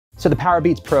So the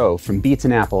Powerbeats Pro from Beats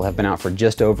and Apple have been out for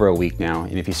just over a week now,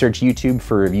 and if you search YouTube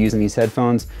for reviews on these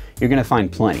headphones, you're gonna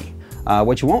find plenty.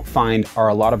 What you won't find are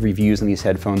a lot of reviews on these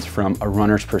headphones from a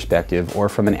runner's perspective or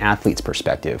from an athlete's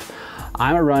perspective.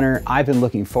 I'm a runner, I've been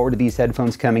looking forward to these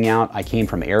headphones coming out. I came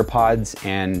from AirPods,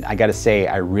 and I gotta say,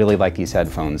 I really like these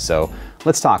headphones, so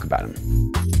let's talk about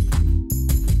them.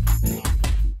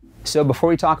 So before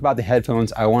we talk about the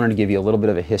headphones, I wanted to give you a little bit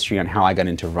of a history on how I got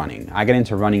into running. I got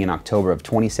into running in October of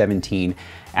 2017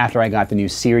 after I got the new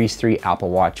Series 3 Apple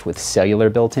Watch with cellular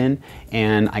built in,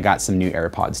 and I got some new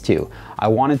AirPods too. I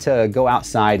wanted to go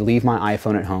outside, leave my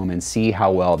iPhone at home, and see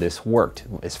how well this worked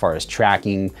as far as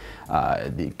tracking,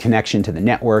 the connection to the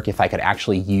network, if I could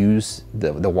actually use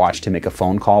the watch to make a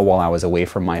phone call while I was away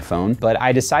from my phone. But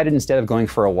I decided instead of going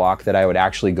for a walk that I would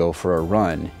actually go for a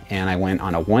run, and I went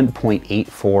on a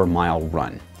 1.84 mile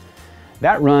run.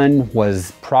 That run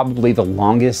was probably the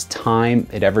longest time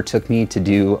it ever took me to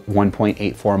do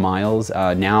 1.84 miles.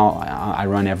 Now I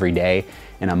run every day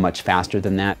and I'm much faster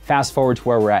than that. Fast forward to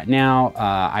where we're at now,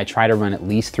 I try to run at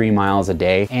least 3 miles a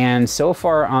day, and so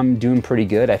far I'm doing pretty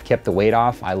good. I've kept the weight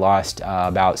off. I lost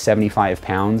about 75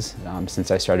 pounds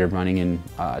since I started running in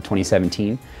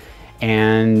 2017.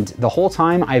 And the whole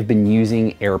time I've been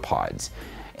using AirPods.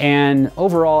 And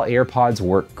overall, AirPods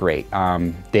work great.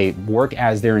 They work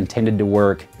as they're intended to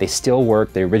work. They still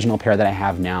work, the original pair that I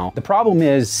have now. The problem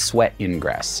is sweat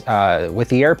ingress. With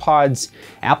the AirPods,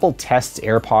 Apple tests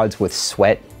AirPods with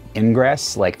sweat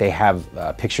ingress. Like they have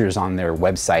pictures on their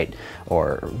website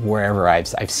or wherever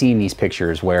I've seen these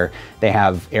pictures where they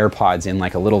have AirPods in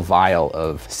like a little vial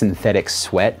of synthetic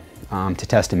sweat to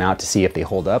test them out to see if they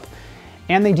hold up.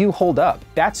 And they do hold up.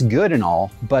 That's good and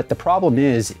all, but the problem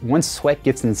is once sweat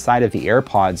gets inside of the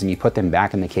AirPods and you put them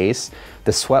back in the case,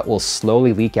 the sweat will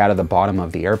slowly leak out of the bottom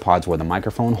of the AirPods where the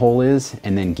microphone hole is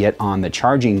and then get on the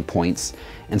charging points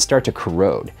and start to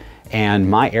corrode. And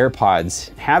my AirPods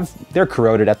they're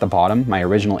corroded at the bottom, my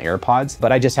original AirPods,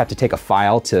 but I just have to take a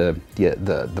file to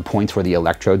the points where the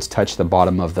electrodes touch the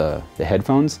bottom of the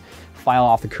headphones, file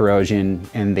off the corrosion,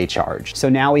 and they charge. So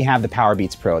now we have the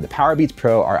Powerbeats Pro. The Powerbeats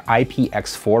Pro are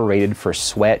IPX4 rated for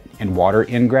sweat and water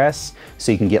ingress,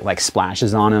 so you can get like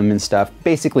splashes on them and stuff.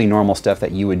 Basically normal stuff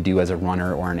that you would do as a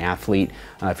runner or an athlete.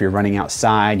 If you're running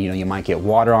outside, you might get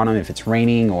water on them if it's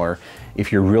raining, or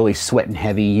if you're really sweating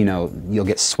heavy, you'll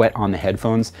get sweat on the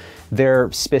headphones.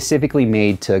 They're specifically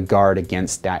made to guard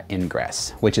against that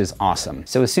ingress, which is awesome.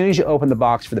 So as soon as you open the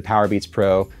box for the Powerbeats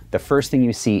Pro, the first thing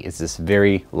you see is this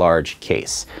very large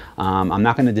case. I'm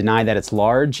not gonna deny that it's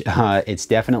large. It's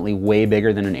definitely way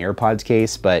bigger than an AirPods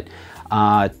case, but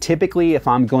typically if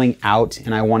I'm going out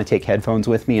and I wanna take headphones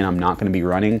with me and I'm not gonna be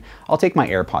running, I'll take my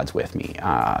AirPods with me.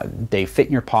 They fit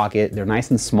in your pocket, they're nice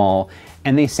and small,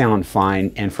 and they sound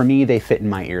fine. And for me, they fit in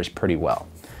my ears pretty well.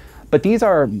 But these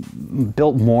are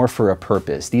built more for a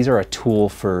purpose. These are a tool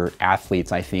for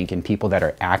athletes, I think, and people that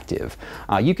are active.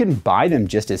 You can buy them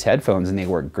just as headphones and they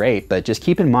work great, but just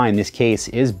keep in mind this case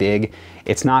is big.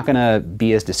 It's not gonna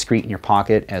be as discreet in your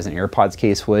pocket as an AirPods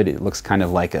case would. It looks kind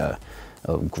of like a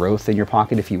growth in your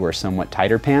pocket if you wear somewhat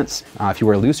tighter pants. If you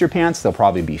wear looser pants, they'll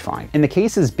probably be fine. And the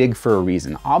case is big for a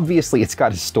reason. Obviously, it's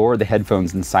got to store the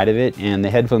headphones inside of it, and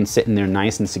the headphones sit in there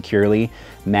nice and securely.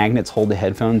 Magnets hold the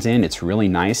headphones in. It's really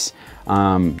nice.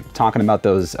 Talking about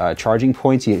those charging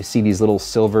points, you see these little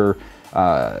silver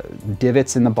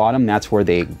divots in the bottom. That's where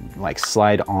they like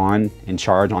slide on and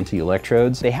charge onto the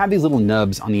electrodes. They have these little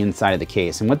nubs on the inside of the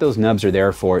case, and what those nubs are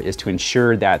there for is to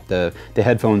ensure that the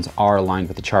headphones are aligned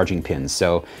with the charging pins.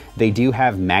 So they do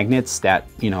have magnets that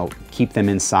keep them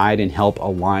inside and help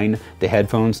align the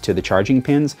headphones to the charging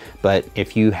pins. But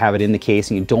if you have it in the case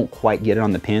and you don't quite get it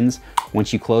on the pins,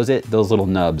 once you close it, those little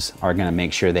nubs are gonna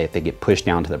make sure that they get pushed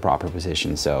down to the proper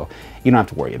position, so you don't have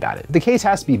to worry about it. The case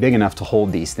has to be big enough to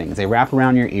hold these things. They wrap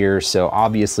around your ears, so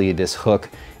obviously this hook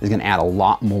is gonna add a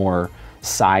lot more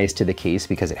size to the case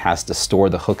because it has to store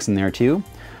the hooks in there too.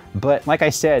 But like I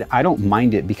said, I don't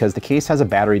mind it because the case has a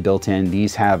battery built in.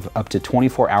 These have up to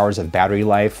 24 hours of battery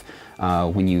life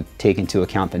when you take into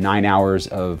account the 9 hours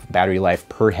of battery life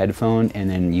per headphone, and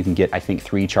then you can get, I think,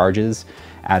 3 charges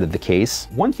out of the case.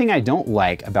 One thing I don't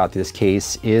like about this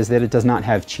case is that it does not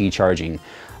have Qi charging.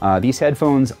 These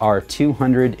headphones are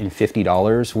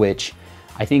 $250, which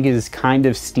I think is kind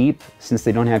of steep since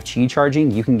they don't have Qi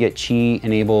charging. You can get Qi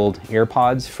enabled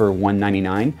AirPods for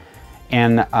 $199.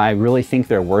 And I really think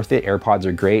they're worth it. AirPods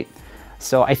are great.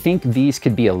 So I think these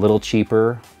could be a little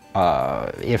cheaper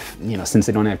since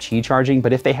they don't have Qi charging,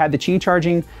 but if they had the Qi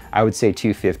charging, I would say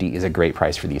 $250 is a great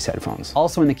price for these headphones.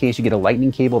 Also in the case, you get a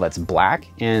lightning cable that's black,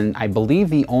 and I believe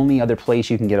the only other place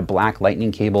you can get a black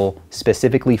lightning cable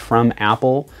specifically from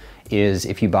Apple is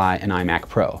if you buy an iMac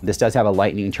Pro. This does have a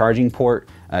lightning charging port.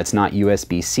 It's not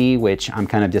USB-C, which I'm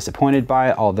kind of disappointed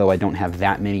by, although I don't have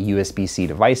that many USB-C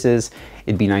devices.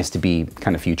 It'd be nice to be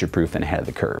kind of future-proof and ahead of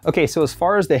the curve. Okay, so as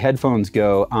far as the headphones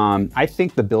go, I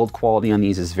think the build quality on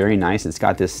these is very nice. It's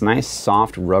got this nice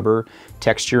soft rubber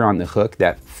texture on the hook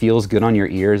that feels good on your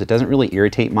ears. It doesn't really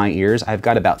irritate my ears. I've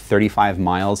got about 35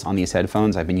 miles on these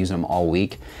headphones. I've been using them all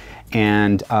week,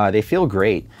 and they feel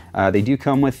great. They do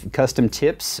come with custom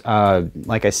tips.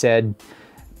 Like I said,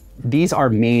 these are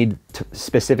made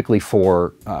specifically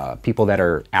for people that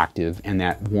are active and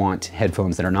that want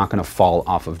headphones that are not going to fall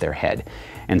off of their head.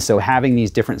 And so having these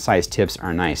different size tips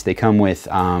are nice. They come with,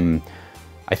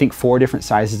 I think, 4 different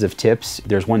sizes of tips.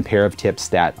 There's one pair of tips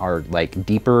that are like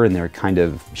deeper and they're kind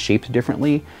of shaped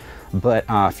differently.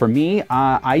 But for me,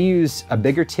 I use a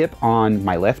bigger tip on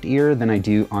my left ear than I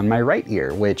do on my right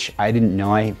ear, which I didn't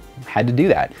know I had to do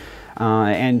that.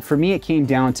 And for me, it came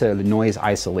down to the noise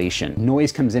isolation.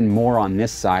 Noise comes in more on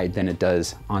this side than it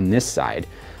does on this side.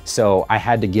 So I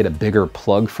had to get a bigger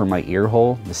plug for my ear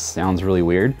hole. This sounds really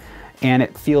weird. And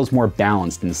it feels more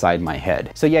balanced inside my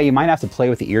head. So yeah, you might have to play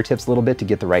with the ear tips a little bit to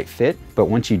get the right fit, but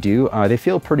once you do, they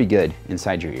feel pretty good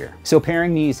inside your ear. So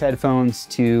pairing these headphones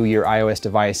to your iOS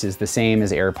device is the same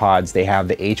as AirPods. They have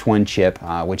the H1 chip,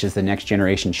 which is the next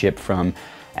generation chip from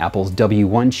Apple's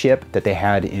W1 chip that they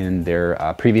had in their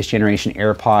previous generation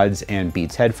AirPods and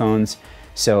Beats headphones.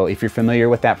 So if you're familiar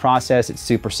with that process, it's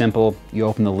super simple. You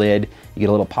open the lid, you get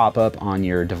a little pop-up on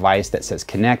your device that says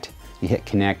connect, you hit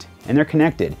connect, and they're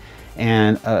connected.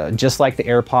 And just like the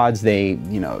AirPods,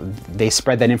 they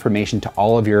spread that information to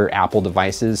all of your Apple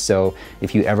devices. So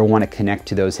if you ever want to connect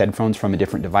to those headphones from a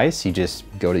different device, you just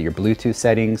go to your Bluetooth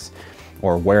settings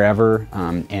or wherever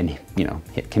and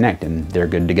hit connect and they're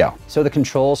good to go. So the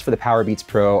controls for the Powerbeats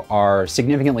Pro are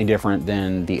significantly different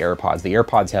than the AirPods. The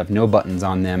AirPods have no buttons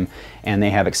on them and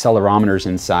they have accelerometers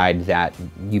inside that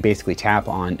you basically tap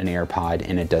on an AirPod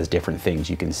and it does different things.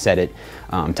 You can set it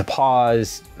to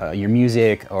pause your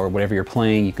music or whatever you're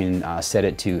playing. You can set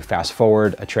it to fast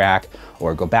forward a track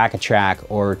or go back a track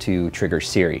or to trigger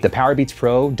Siri. The Powerbeats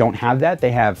Pro don't have that.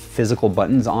 They have physical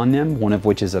buttons on them, one of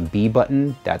which is a B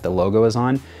button that the logo is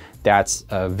on. That's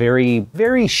a very,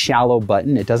 very shallow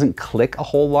button. It doesn't click a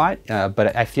whole lot,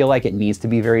 but I feel like it needs to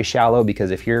be very shallow because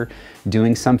if you're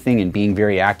doing something and being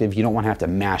very active, you don't want to have to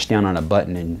mash down on a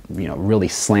button and really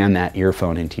slam that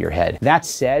earphone into your head. That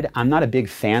said, I'm not a big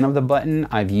fan of the button.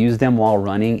 I've used them while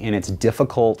running and it's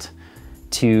difficult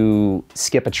to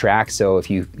skip a track. So if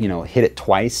you hit it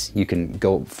twice, you can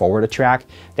go forward a track.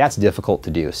 That's difficult to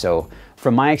do. So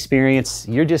from my experience,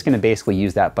 you're just gonna basically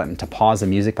use that button to pause the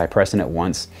music by pressing it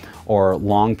once or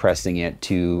long pressing it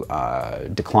to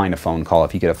decline a phone call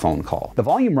if you get a phone call. The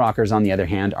volume rockers, on the other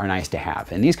hand, are nice to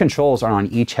have. And these controls are on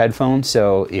each headphone.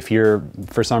 So if you're,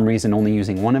 for some reason, only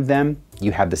using one of them,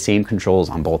 you have the same controls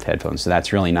on both headphones. So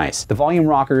that's really nice. The volume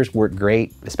rockers work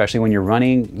great, especially when you're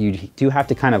running. You do have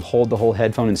to kind of hold the whole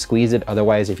headphone and squeeze it.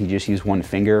 Otherwise, if you just use one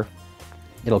finger,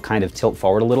 it'll kind of tilt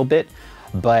forward a little bit.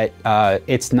 But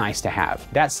it's nice to have.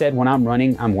 That said, when I'm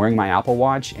running, I'm wearing my Apple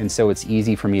Watch, and so it's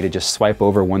easy for me to just swipe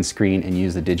over one screen and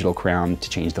use the digital crown to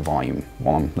change the volume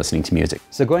while I'm listening to music.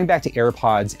 So going back to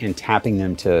AirPods and tapping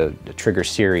them to trigger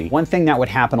Siri, one thing that would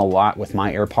happen a lot with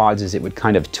my AirPods is it would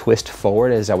kind of twist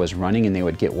forward as I was running and they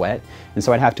would get wet, and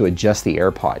so I'd have to adjust the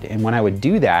AirPod. And when I would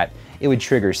do that, it would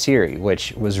trigger Siri,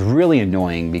 which was really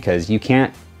annoying because you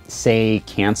can't say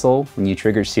cancel when you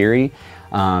trigger Siri.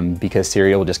 Because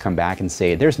Siri will just come back and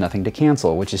say, there's nothing to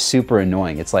cancel, which is super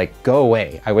annoying. It's like, go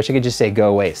away. I wish I could just say, go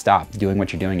away, stop doing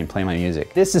what you're doing and play my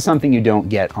music. This is something you don't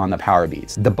get on the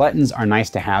Powerbeats. The buttons are nice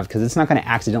to have because it's not gonna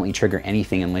accidentally trigger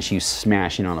anything unless you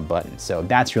smash in on a button. So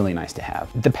that's really nice to have.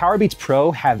 The Powerbeats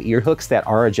Pro have ear hooks that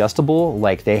are adjustable.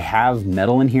 Like they have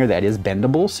metal in here that is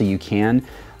bendable, so you can,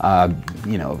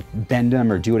 bend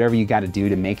them or do whatever you gotta do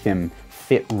to make them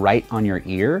fit right on your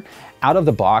ear. Out of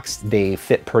the box, they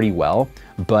fit pretty well,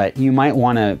 but you might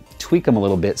want to tweak them a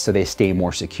little bit so they stay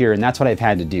more secure, and that's what I've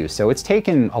had to do. So it's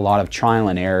taken a lot of trial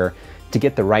and error to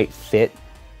get the right fit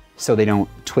so they don't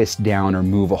twist down or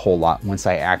move a whole lot once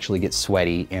I actually get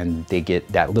sweaty and they get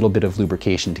that little bit of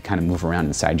lubrication to kind of move around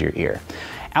inside your ear.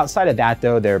 Outside of that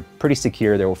though, they're pretty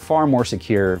secure. They're far more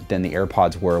secure than the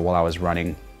AirPods were while I was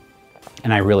running,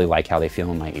 and I really like how they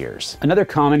feel in my ears. Another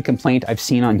common complaint I've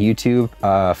seen on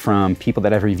YouTube from people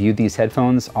that have reviewed these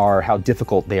headphones are how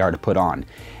difficult they are to put on.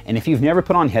 And if you've never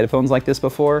put on headphones like this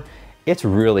before, it's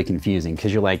really confusing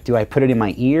because you're like, do I put it in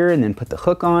my ear and then put the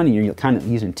hook on? And you're kind of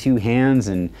using two hands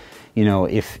and you know,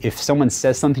 if someone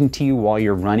says something to you while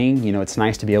you're running, you know, it's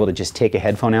nice to be able to just take a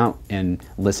headphone out and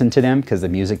listen to them, because the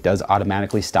music does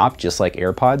automatically stop, just like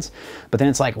AirPods. But then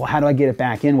it's like, well, how do I get it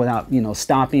back in without, you know,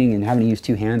 stopping and having to use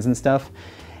two hands and stuff?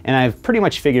 And I've pretty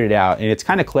much figured it out, and it's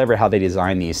kind of clever how they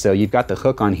design these. So you've got the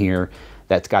hook on here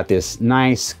that's got this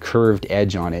nice curved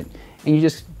edge on it, and you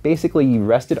just basically, you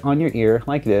rest it on your ear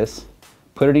like this,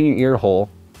 put it in your ear hole,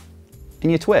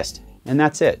 and you twist, and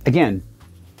that's it. Again,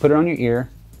 put it on your ear,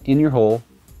 in your hole,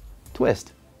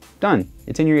 twist, done,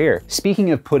 it's in your ear. Speaking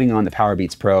of putting on the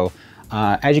Powerbeats Pro,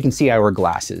 as you can see, I wear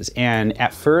glasses, and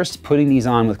at first putting these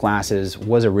on with glasses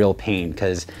was a real pain,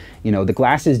 because you know, the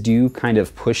glasses do kind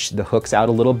of push the hooks out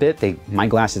a little bit. My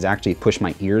glasses actually push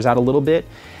my ears out a little bit,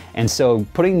 and so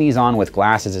putting these on with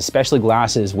glasses, especially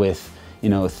glasses with, you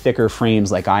know, thicker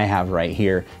frames like I have right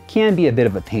here, can be a bit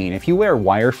of a pain. If you wear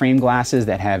wireframe glasses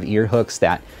that have ear hooks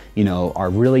that, you know, are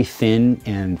really thin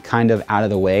and kind of out of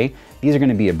the way, these are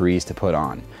gonna be a breeze to put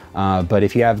on. But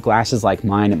if you have glasses like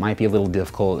mine, it might be a little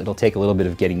difficult. It'll take a little bit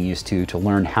of getting used to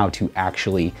learn how to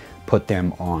actually put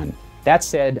them on. That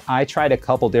said, I tried a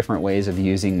couple different ways of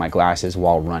using my glasses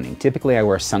while running. Typically I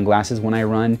wear sunglasses when I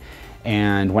run,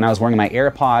 and when I was wearing my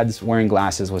AirPods, wearing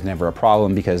glasses was never a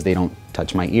problem because they don't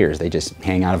touch my ears, they just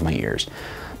hang out of my ears.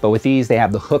 But with these, they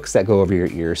have the hooks that go over your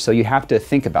ears, so you have to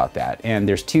think about that. And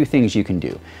there's two things you can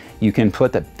do. You can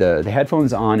put the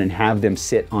headphones on and have them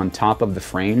sit on top of the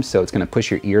frame, so it's gonna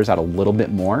push your ears out a little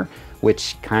bit more,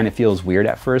 which kind of feels weird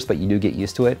at first, but you do get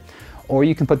used to it. Or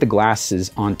you can put the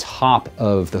glasses on top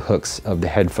of the hooks of the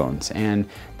headphones, and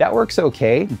that works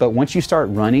okay. But once you start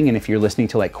running, and if you're listening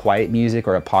to like quiet music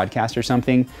or a podcast or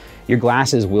something, your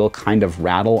glasses will kind of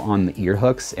rattle on the ear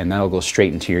hooks, and that'll go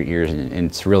straight into your ears, and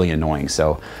it's really annoying.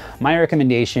 So my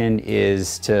recommendation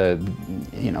is to,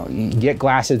 you know, get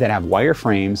glasses that have wire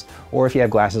frames, or if you have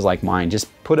glasses like mine, just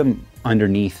put them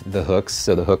underneath the hooks,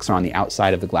 so the hooks are on the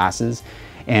outside of the glasses,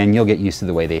 and you'll get used to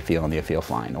the way they feel, and they feel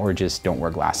fine. Or just don't wear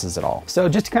glasses at all. So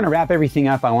just to kind of wrap everything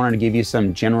up, I wanted to give you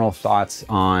some general thoughts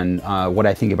on what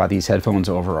I think about these headphones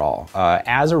overall.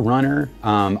 As a runner,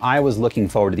 I was looking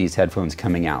forward to these headphones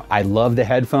coming out. I love the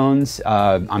headphones.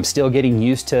 I'm still getting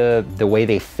used to the way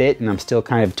they fit, and I'm still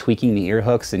kind of tweaking the ear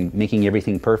hooks and making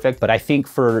everything perfect. But I think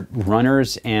for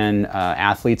runners and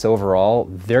athletes overall,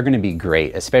 they're gonna be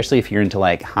great, especially if you're into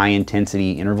like high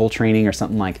intensity interval training or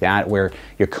something like that, where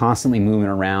you're constantly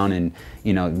moving around and,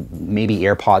 you know, maybe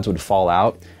AirPods would fall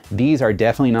out. These are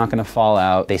definitely not going to fall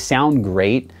out. They sound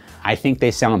great. I think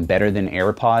they sound better than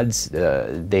AirPods.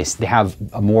 They have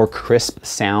a more crisp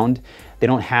sound. They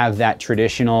don't have that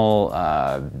traditional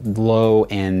low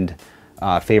end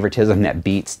favoritism that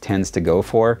Beats tends to go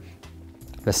for.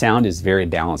 The sound is very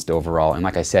balanced overall, and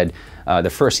like I said, the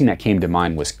first thing that came to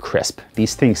mind was crisp.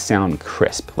 These things sound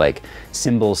crisp, like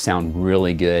cymbals sound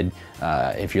really good.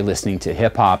 If you're listening to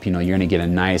hip hop, you know, you're gonna get a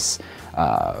nice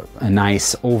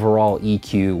overall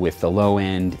EQ with the low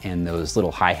end and those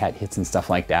little hi-hat hits and stuff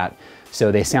like that.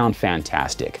 So they sound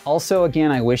fantastic. Also,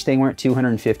 again, I wish they weren't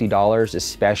 $250,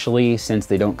 especially since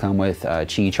they don't come with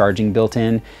Qi charging built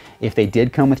in. If they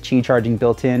did come with Qi charging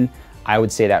built in, I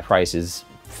would say that price is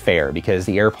fair, because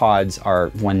the AirPods are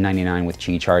 $199 with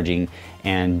Qi charging,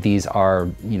 and these are,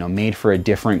 you know, made for a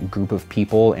different group of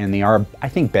people, and they are, I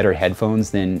think, better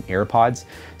headphones than AirPods.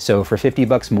 So for 50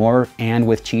 bucks more and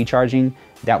with Qi charging,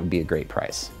 that would be a great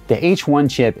price. The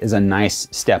H1 chip is a nice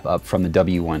step up from the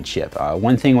W1 chip.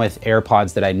 One thing with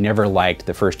AirPods that I never liked,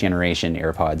 the first generation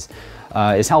AirPods,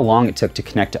 is how long it took to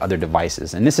connect to other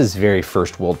devices. And this is very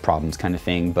first world problems kind of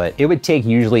thing, but it would take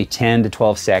usually 10 to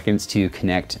 12 seconds to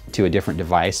connect to a different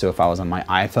device. So if I was on my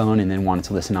iPhone and then wanted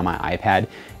to listen on my iPad,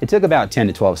 it took about 10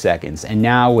 to 12 seconds. And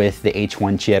now with the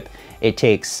H1 chip, it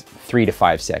takes 3 to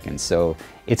 5 seconds. So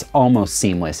it's almost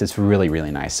seamless. It's really,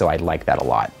 really nice. So I like that a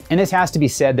lot. And this has to be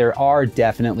said, there are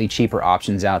definitely cheaper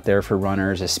options out there for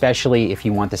runners, especially if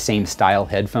you want the same style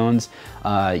headphones.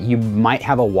 You might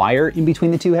have a wire in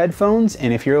between the two headphones,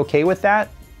 and if you're okay with that,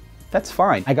 that's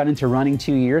fine. I got into running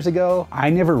 2 years ago. I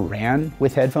never ran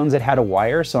with headphones that had a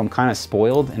wire, so I'm kind of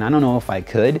spoiled, and I don't know if I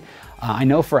could. I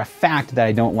know for a fact that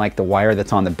I don't like the wire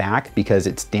that's on the back because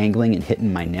it's dangling and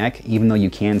hitting my neck, even though you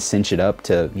can cinch it up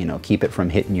to, you know, keep it from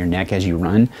hitting your neck as you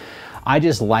run. I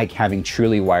just like having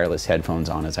truly wireless headphones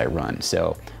on as I run.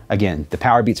 So again, the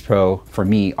Powerbeats Pro for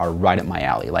me are right up my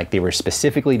alley. Like, they were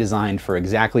specifically designed for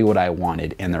exactly what I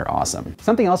wanted, and they're awesome.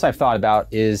 Something else I've thought about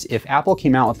is if Apple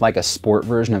came out with like a sport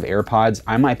version of AirPods,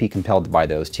 I might be compelled to buy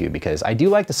those too, because I do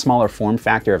like the smaller form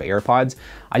factor of AirPods.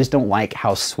 I just don't like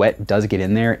how sweat does get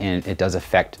in there, and it does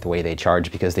affect the way they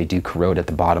charge because they do corrode at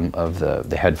the bottom of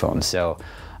the headphones. So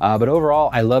But overall,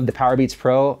 I love the Powerbeats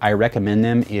Pro. I recommend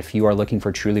them if you are looking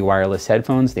for truly wireless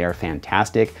headphones. They are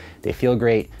fantastic. They feel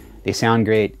great. They sound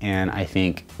great. And I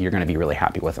think you're going to be really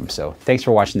happy with them. So thanks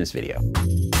for watching this video.